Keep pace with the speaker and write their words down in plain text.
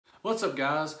What's up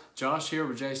guys, Josh here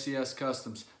with JCS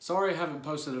Customs. Sorry I haven't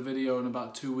posted a video in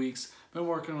about 2 weeks. Been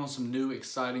working on some new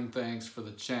exciting things for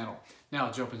the channel.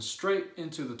 Now jumping straight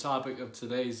into the topic of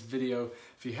today's video.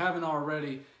 If you haven't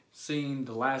already seen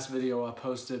the last video I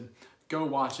posted, go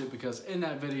watch it because in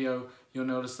that video you'll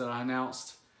notice that I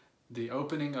announced the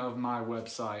opening of my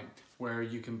website where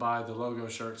you can buy the logo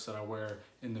shirts that I wear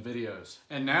in the videos.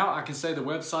 And now I can say the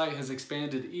website has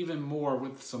expanded even more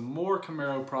with some more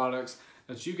Camaro products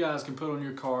that you guys can put on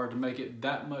your car to make it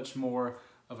that much more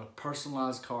of a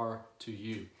personalized car to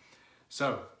you.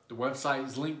 So the website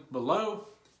is linked below.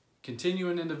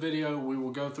 Continuing in the video, we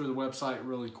will go through the website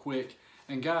really quick.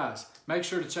 And guys, make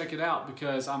sure to check it out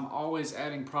because I'm always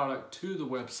adding product to the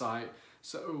website.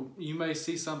 So you may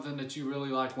see something that you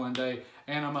really like one day,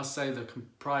 and I must say the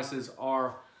prices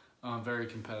are very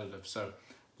competitive. So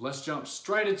let's jump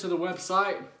straight into the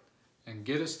website and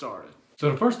get it started. So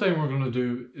the first thing we're going to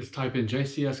do is type in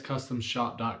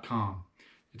jcscustomshop.com.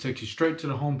 It takes you straight to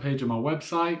the home page of my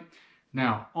website.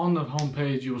 Now on the home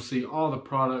page you will see all the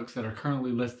products that are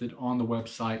currently listed on the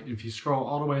website. If you scroll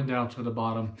all the way down to the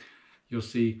bottom, you'll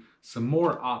see some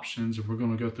more options, and we're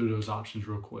going to go through those options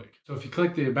real quick. So if you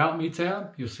click the About Me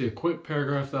tab, you'll see a quick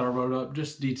paragraph that I wrote up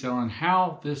just detailing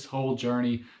how this whole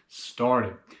journey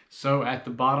started. So at the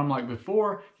bottom, like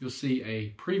before, you'll see a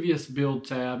previous build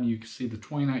tab. You can see the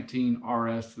 2019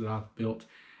 RS that I've built,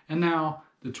 and now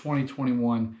the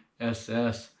 2021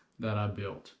 SS that I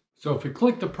built. So if you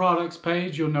click the products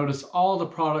page, you'll notice all the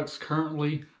products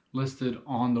currently listed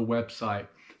on the website.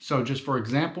 So just for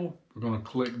example, we're going to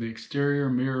click the exterior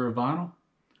mirror vinyl.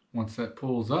 Once that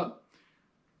pulls up,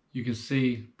 you can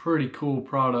see pretty cool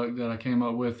product that I came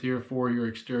up with here for your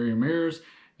exterior mirrors.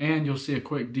 And you'll see a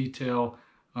quick detail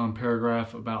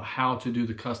paragraph about how to do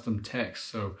the custom text.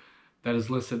 So that is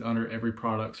listed under every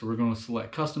product. So we're going to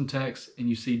select custom text, and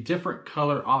you see different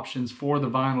color options for the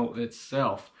vinyl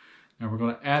itself. Now we're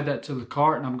going to add that to the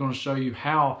cart, and I'm going to show you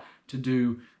how to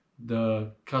do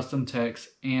the custom text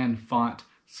and font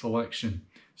selection.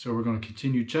 So we're going to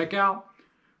continue checkout.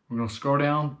 We're going to scroll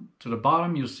down to the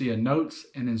bottom. You'll see a notes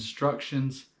and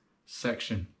instructions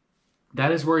section.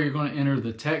 That is where you're going to enter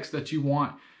the text that you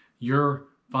want your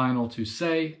vinyl to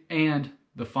say and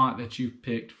the font that you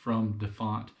picked from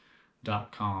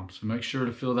thefont.com. So make sure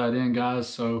to fill that in, guys,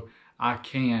 so I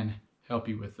can help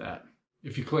you with that.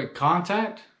 If you click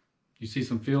contact, you see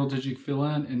some fields that you can fill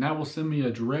in, and that will send me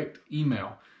a direct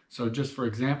email. So just for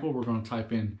example, we're going to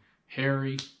type in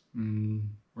Harry.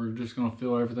 We're just going to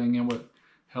fill everything in with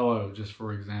hello, just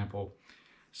for example.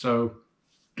 So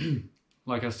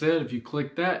like I said, if you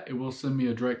click that, it will send me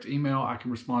a direct email. I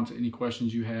can respond to any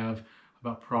questions you have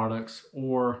about products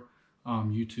or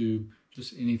YouTube,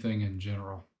 just anything in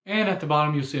general. And at the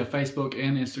bottom, you'll see a Facebook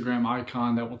and Instagram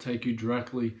icon that will take you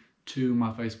directly to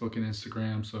my Facebook and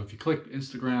Instagram. So if you click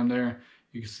Instagram there,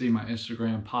 you can see my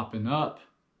Instagram popping up.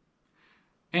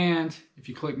 And if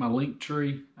you click my link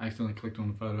tree, I accidentally clicked on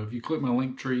the photo. If you click my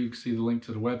link tree, you can see the link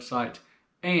to the website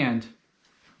and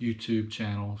YouTube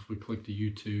channel. If we click to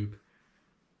YouTube,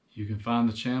 you can find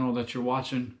the channel that you're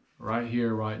watching right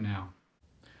here, right now.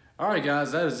 All right,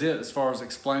 guys, that is it as far as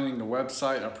explaining the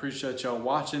website. I appreciate y'all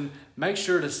watching. Make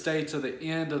sure to stay to the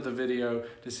end of the video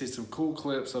to see some cool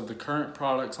clips of the current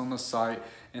products on the site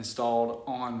installed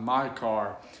on my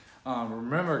car.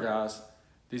 Remember, guys,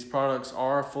 these products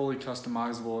are fully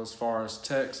customizable as far as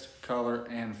text, color,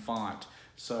 and font.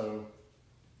 So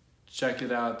check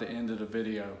it out at the end of the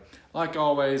video. Like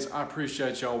always, I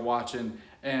appreciate y'all watching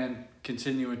and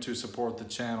continuing to support the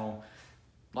channel.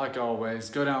 Like always,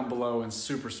 go down below and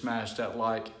super smash that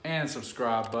like and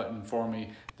subscribe button for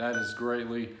me. That is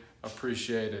greatly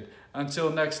appreciated. Until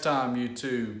next time,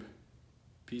 YouTube,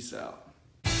 peace out.